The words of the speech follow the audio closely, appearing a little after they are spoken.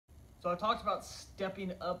So I talked about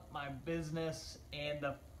stepping up my business, and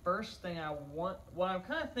the first thing what I'm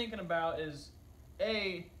kind of thinking about is,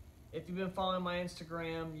 if you've been following my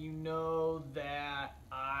Instagram, you know that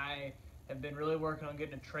I have been really working on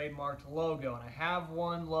getting a trademarked logo, and I have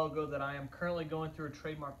one logo that I am currently going through a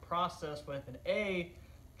trademark process with, and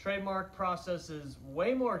trademark process is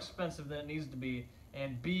way more expensive than it needs to be,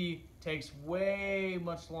 and B, takes way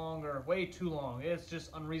much longer, way too long. It's just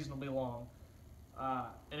unreasonably long.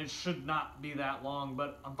 And it should not be that long,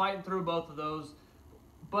 but I'm fighting through both of those.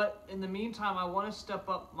 But in the meantime, I want to step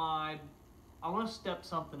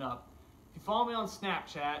something up. If you follow me on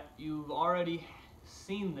Snapchat, you've already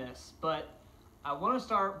seen this, but I want to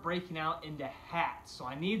start breaking out into hats, so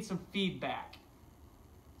I need some feedback.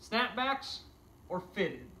 Snapbacks or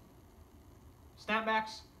fitted?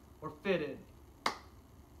 Snapbacks or fitted? We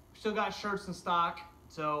still got shirts in stock,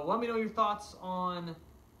 so let me know your thoughts on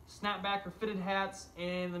snapback or fitted hats,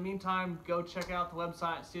 and in the meantime, go check out the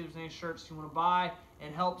website, see if there's any shirts you want to buy,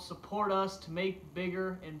 and help support us to make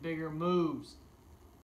bigger and bigger moves.